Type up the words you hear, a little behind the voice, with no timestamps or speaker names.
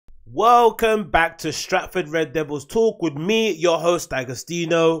Welcome back to Stratford Red Devils Talk with me, your host,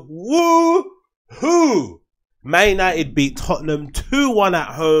 Agostino. Woo-hoo! Man United beat Tottenham 2-1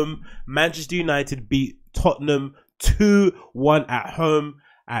 at home. Manchester United beat Tottenham 2-1 at home.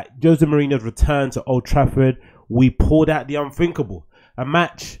 At Jose Mourinho's return to Old Trafford, we pulled out the unthinkable.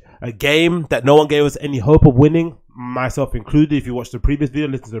 A game that no one gave us any hope of winning, myself included. If you watched the previous video,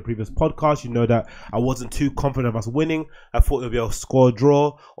 listen to the previous podcast, you know that I wasn't too confident of us winning. I thought it would be a score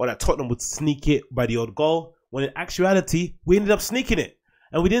draw or that Tottenham would sneak it by the odd goal, when in actuality, we ended up sneaking it.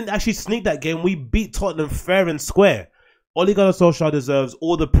 And we didn't actually sneak that game. We beat Tottenham fair and square. Ole Gunnar Solskjaer deserves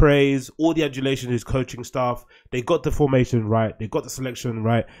all the praise, all the adulation to his coaching staff. They got the formation right, they got the selection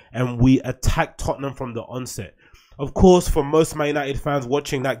right, and we attacked Tottenham from the onset. Of course, for most Man United fans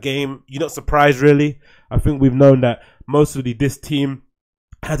watching that game, you're not surprised really. I think we've known that mostly this team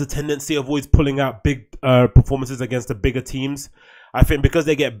has a tendency of always pulling out big performances against the bigger teams. I think because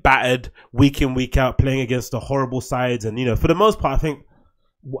they get battered week in, week out, playing against the horrible sides. And, you know, for the most part,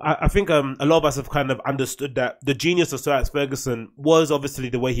 I think a lot of us have kind of understood that the genius of Sir Alex Ferguson was obviously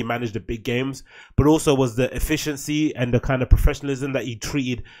the way he managed the big games, but also was the efficiency and the kind of professionalism that he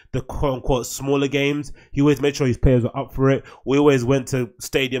treated the quote-unquote smaller games. He always made sure his players were up for it. We always went to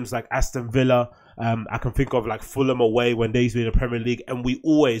stadiums like Aston Villa. I can think of like Fulham away when they used to be in the Premier League, and we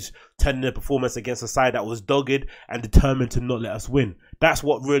always turned in a performance against a side that was dogged and determined to not let us win. That's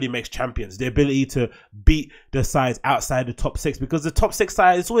what really makes champions, the ability to beat the sides outside the top six, because the top six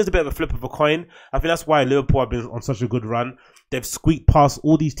side is always a bit of a flip of a coin. I think that's why Liverpool have been on such a good run. They've squeaked past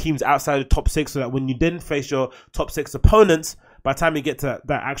all these teams outside the top six, so that when you then face your top six opponents, by the time you get to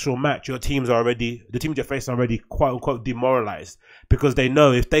that actual match, the teams you're facing are already quote unquote demoralized, because they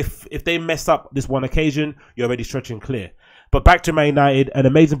know if they mess up this one occasion, you're already stretching clear. But back to Man United, an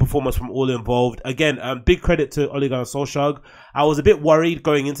amazing performance from all involved. Again, big credit to Ole Gunnar Solskjaer. I was a bit worried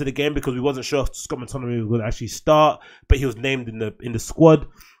going into the game because we wasn't sure if Scott McTominay was going to actually start, but he was named in the squad.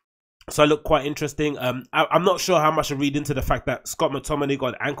 So I looked quite interesting. I'm not sure how much to read into the fact that Scott McTominay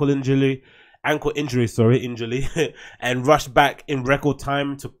got an ankle injury, and rushed back in record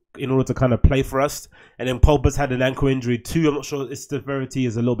time in order to kind of play for us. And then Pogba's had an ankle injury too. I'm not sure its severity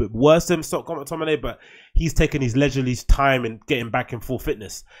is a little bit worse than Scott McTominay, but he's taken his leisurely time in getting back in full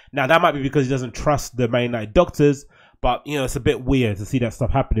fitness. Now, that might be because he doesn't trust the Man United doctors, but, you know, it's a bit weird to see that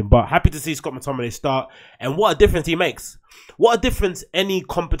stuff happening. But happy to see Scott McTominay start, and what a difference he makes. What a difference any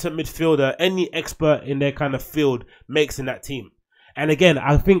competent midfielder, any expert in their kind of field makes in that team. And again,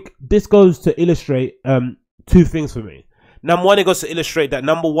 I think this goes to illustrate two things for me. Number one, it goes to illustrate that,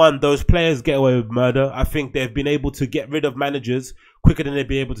 number one, those players get away with murder. I think they've been able to get rid of managers quicker than they've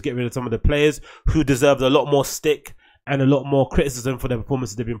been able to get rid of some of the players who deserved a lot more stick and a lot more criticism for the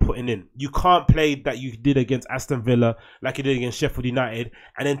performances they've been putting in. You can't play that you did against Aston Villa like you did against Sheffield United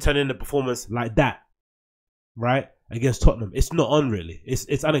and then turn in a performance like that, right? Against Tottenham. It's not on, really.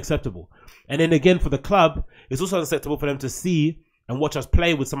 It's unacceptable. And then again, for the club, it's also unacceptable for them to see and watch us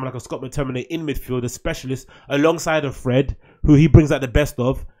play with someone like a Scott McTominay in midfield, a specialist, alongside of Fred, who he brings out the best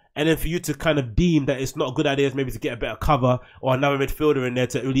of, and then for you to kind of deem that it's not a good idea maybe to get a better cover or another midfielder in there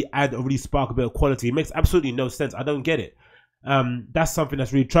to really add or really spark a bit of quality. It makes absolutely no sense. I don't get it. That's something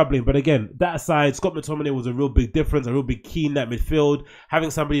that's really troubling. But again, that aside, Scott McTominay was a real big difference, a real big key in that midfield.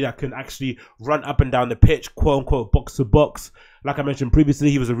 Having somebody that can actually run up and down the pitch, quote unquote, box to box. Like I mentioned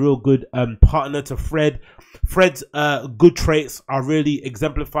previously, he was a real good partner to Fred. Fred's good traits are really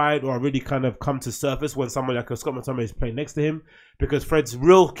exemplified or really kind of come to surface when someone like a Scott McTominay is playing next to him, because Fred's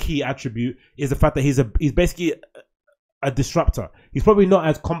real key attribute is the fact that he's basically a disruptor. He's probably not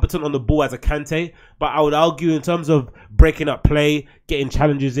as competent on the ball as a Kante, but I would argue in terms of breaking up play, getting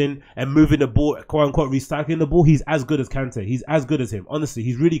challenges in, and moving the ball, quote unquote, recycling the ball, he's as good as Kante. He's as good as him. Honestly,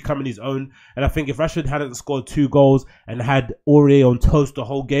 he's really coming his own. And I think if Rashford hadn't scored 2 goals and had Aurier on toast the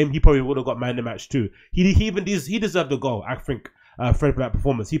whole game, he probably would have got man of the match too. He deserved a goal, I think. Fred, for that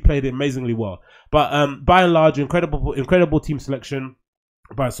performance, he played amazingly well. But by and large, incredible team selection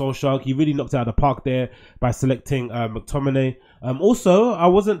by Solskjaer. He really knocked it out of the park there by selecting McTominay. Also, I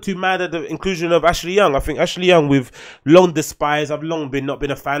wasn't too mad at the inclusion of Ashley Young. I think Ashley Young, we've long despised. I've long not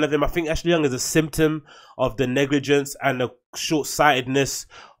been a fan of him. I think Ashley Young is a symptom of the negligence and the short-sightedness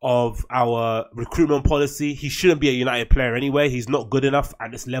of our recruitment policy. He shouldn't be a United player anyway. He's not good enough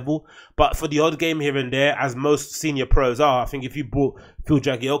at this level. But for the odd game here and there, as most senior pros are, I think if you brought Phil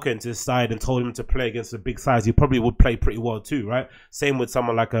Jagielka into his side and told him to play against the big sides, he probably would play pretty well too, right? Same with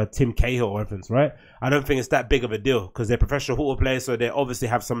someone like a Tim Cahill or anything, right? I don't think it's that big of a deal because they're professional football players, so they obviously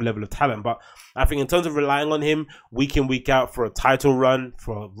have some level of talent. But I think in terms of relying on him week in, week out for a title run,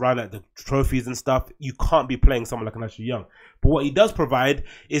 for a run at the trophies and stuff, you can't be playing someone like an Ashley Young. But what he does provide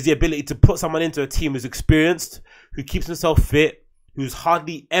is the ability to put someone into a team who's experienced, who keeps himself fit, who's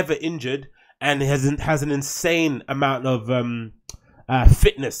hardly ever injured, and has an insane amount of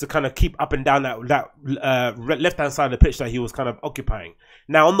fitness to kind of keep up and down that left-hand side of the pitch that he was kind of occupying.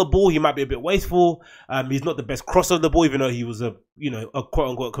 Now, on the ball, he might be a bit wasteful. He's not the best crosser of the ball, even though he was a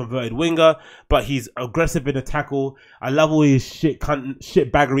quote-unquote converted winger, but he's aggressive in the tackle. I love all his shit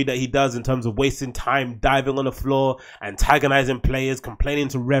baggery that he does in terms of wasting time, diving on the floor, antagonizing players, complaining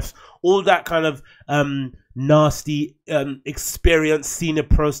to refs, all that kind of nasty experienced senior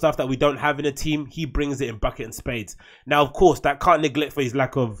pro stuff that we don't have in a team. He brings it in bucket and spades. Now, of course, that can't neglect for his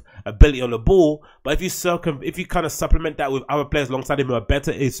lack of ability on the ball, but if you kind of supplement that with other players alongside him who are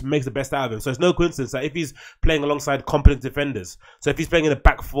better, it makes the best out of him. So it's no coincidence that if he's playing alongside competent defenders, so if he's playing in a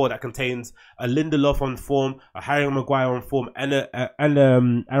back four that contains a Lindelof on form, a Harry Maguire on form, and a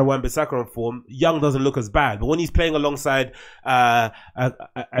Wan-Bissaka on form, Young doesn't look as bad. But when he's playing alongside a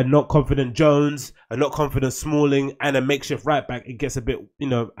not confident Jones, a not confident Smalling, and a makeshift right back, it gets a bit,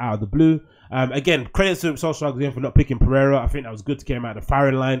 out of the blue. Again, credit to Solskjaer again for not picking Pereira. I think that was good to get him out of the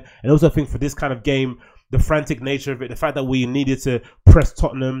firing line. And also I think for this kind of game, the frantic nature of it, the fact that we needed to press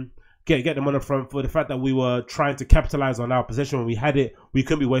Tottenham, get them on the front foot, the fact that we were trying to capitalize on our possession when we had it, we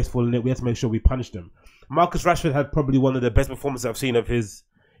couldn't be wasteful in it. We had to make sure we punished them. Marcus Rashford had probably one of the best performances I've seen of his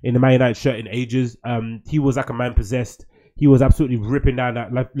in the Man United shirt in ages. He was like a man possessed. He was absolutely ripping down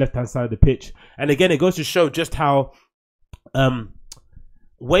that left-hand side of the pitch. And again, it goes to show just how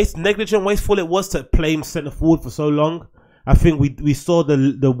negligent, wasteful it was to play him centre forward for so long. I think we saw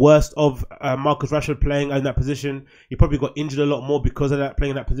the worst of Marcus Rashford playing in that position. He probably got injured a lot more because of that,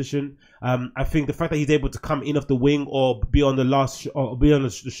 playing in that position. I think the fact that he's able to come in off the wing or be on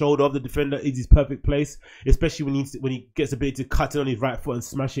the shoulder of the defender is his perfect place, especially when he gets the ability to cut it on his right foot and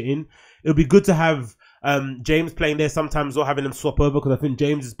smash it in. It would be good to have James playing there sometimes, or having him swap over, because I think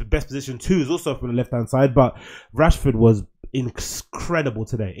James' best position too is also from the left hand side. But Rashford was incredible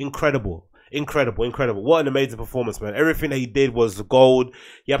today. Incredible. What an amazing performance, man. Everything that he did was gold.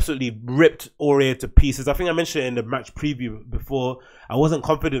 He absolutely ripped Aurier to pieces. I think I mentioned it in the match preview before. I wasn't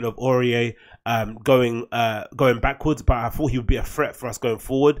confident of Aurier going backwards, but I thought he would be a threat for us going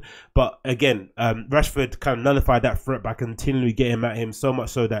forward. But again, Rashford kind of nullified that threat by continually getting at him, so much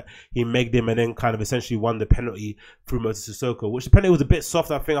so that he megged him and then kind of essentially won the penalty through Mr. Sissoko, which the penalty was a bit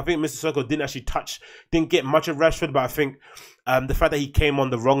soft, I think. I think Mr. Sissoko didn't get much of Rashford, but I think the fact that he came on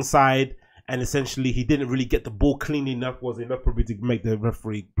the wrong side and essentially he didn't really get the ball clean enough was enough probably to make the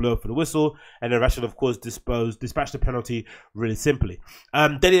referee blow for the whistle. And then Rashford, of course, dispatched the penalty really simply.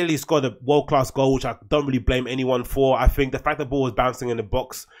 Dele Alli scored a world-class goal, which I don't really blame anyone for. I think the fact the ball was bouncing in the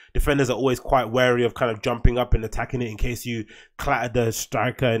box, defenders are always quite wary of kind of jumping up and attacking it in case you clatter the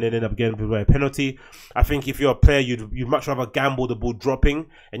striker and then end up getting a penalty. I think if you're a player, you'd much rather gamble the ball dropping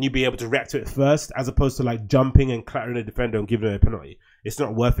and you'd be able to react to it first, as opposed to like jumping and clattering the defender and giving it a penalty. It's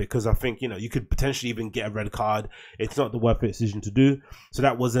not worth it, because I think, you could potentially even get a red card. It's not the worth it decision to do. So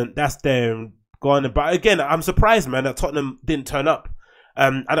that's there and gone. But again, I'm surprised, man, that Tottenham didn't turn up.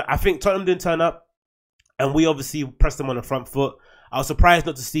 I think Tottenham didn't turn up, and we obviously pressed them on the front foot. I was surprised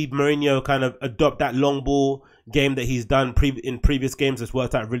not to see Mourinho kind of adopt that long ball game that he's done in previous games. It's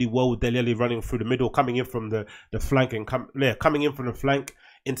worked out really well with Dele Alli running through the middle, coming in from the flank and coming in from the flank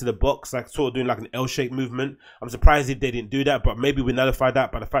into the box, like sort of doing like an L-shaped movement. I'm surprised they didn't do that, but maybe we nullified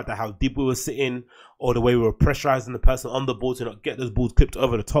that by the fact that how deep we were sitting, or the way we were pressurizing the person on the ball to not get those balls clipped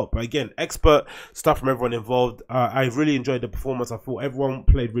over the top. But again, expert stuff from everyone involved. I really enjoyed the performance. I thought everyone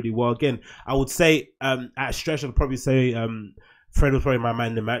played really well. Again, I would say at a stretch, I'd probably say Fred was probably my man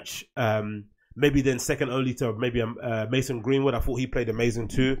in the match. Maybe then second only to maybe Mason Greenwood. I thought he played amazing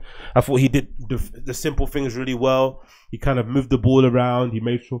too. I thought he did the simple things really well. He kind of moved the ball around. He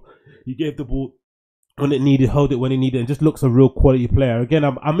made sure he gave the ball when it needed, hold it when it needed, and just looks a real quality player. Again,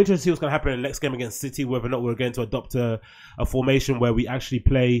 I'm interested to see what's going to happen in the next game against City, whether or not we're going to adopt a formation where we actually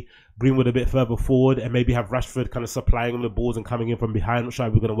play Greenwood a bit further forward and maybe have Rashford kind of supplying him the balls and coming in from behind. I'm not sure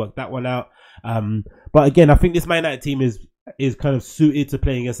how we're going to work that one out. But again, I think this Man United team is kind of suited to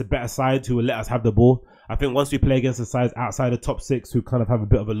playing against a better side who will let us have the ball. I think once we play against the sides outside the top six who kind of have a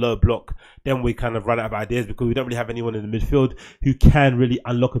bit of a low block, then we kind of run out of ideas, because we don't really have anyone in the midfield who can really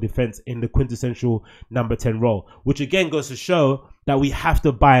unlock a defense in the quintessential number 10 role, which again goes to show that we have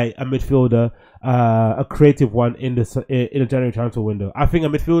to buy a midfielder, a creative one in the January transfer window. I think a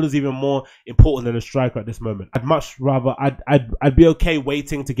midfielder is even more important than a striker at this moment. I'd much rather, I'd be okay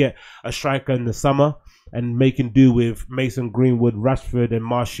waiting to get a striker in the summer and making do with Mason Greenwood, Rashford, and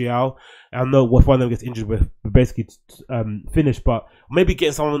Martial. I know if one of them gets injured, we're basically finished. But maybe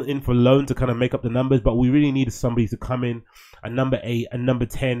getting someone in for loan to kind of make up the numbers. But we really need somebody to come in, a number 8, a number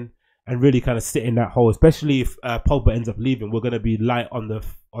 10, and really kind of sit in that hole. Especially if Pogba ends up leaving, we're going to be light on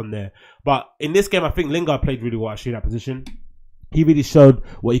there. But in this game, I think Lingard played really well actually in that position. He really showed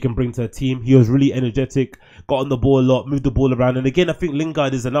what he can bring to a team. He was really energetic, got on the ball a lot, moved the ball around. And again, I think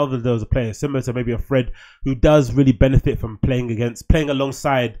Lingard is another of those players, similar to maybe a Fred, who does really benefit from playing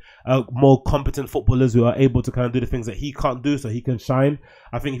alongside more competent footballers who are able to kind of do the things that he can't do so he can shine.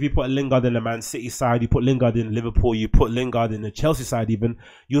 I think if you put Lingard in the Man City side, you put Lingard in Liverpool, you put Lingard in the Chelsea side even,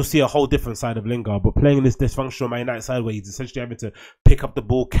 you'll see a whole different side of Lingard. But playing in this dysfunctional Man United side where he's essentially having to pick up the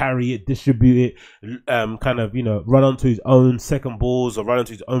ball, carry it, distribute it, kind of, run onto his own second balls or run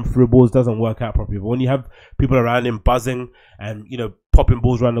onto his own through balls, doesn't work out properly. But when you have people around him buzzing and, popping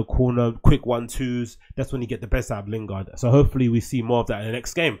balls around the corner, quick 1-2s, that's when you get the best out of Lingard. So hopefully we see more of that in the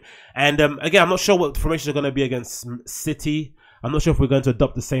next game. And again, I'm not sure what formations are going to be against City. I'm not sure if we're going to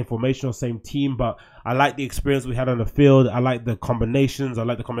adopt the same formation or same team, but I like the experience we had on the field. I like the combinations. I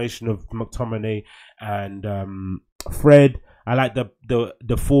like the combination of McTominay and Fred. I like the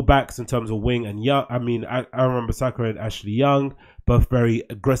fullbacks in terms of Wing and Young. I mean, I remember Saka and Ashley Young, both very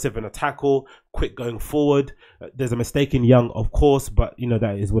aggressive in a tackle, quick going forward. There's a mistake in Young, of course, but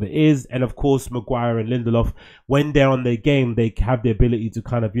that is what it is. And of course, Maguire and Lindelof, when they're on their game, they have the ability to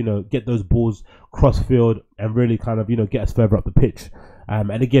kind of get those balls cross field and really kind of get us further up the pitch.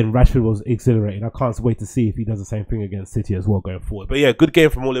 And again, Rashford was exhilarating. I can't wait to see if he does the same thing against City as well going forward. But yeah, good game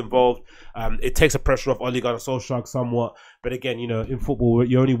from all involved. It takes the pressure off Ole Gunnar Solskjaer somewhat. But again, in football,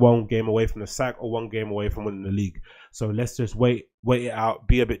 you're only one game away from the sack or one game away from winning the league. So let's just wait it out,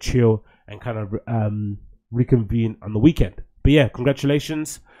 be a bit chill, and kind of reconvene on the weekend. But yeah,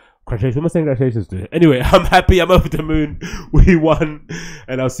 congratulations. Congratulations. I'm not saying congratulations to it. Anyway, I'm happy. I'm over the moon. We won.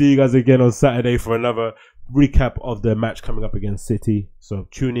 And I'll see you guys again on Saturday for another recap of the match coming up against City. So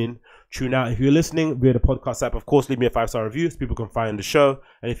tune in, tune out. If you're listening via the podcast app, of course, leave me a 5-star review so people can find the show.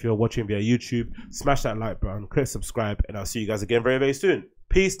 And if you're watching via YouTube, smash that like button, click subscribe, and I'll see you guys again very, very soon.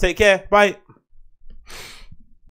 Peace. Take care. Bye.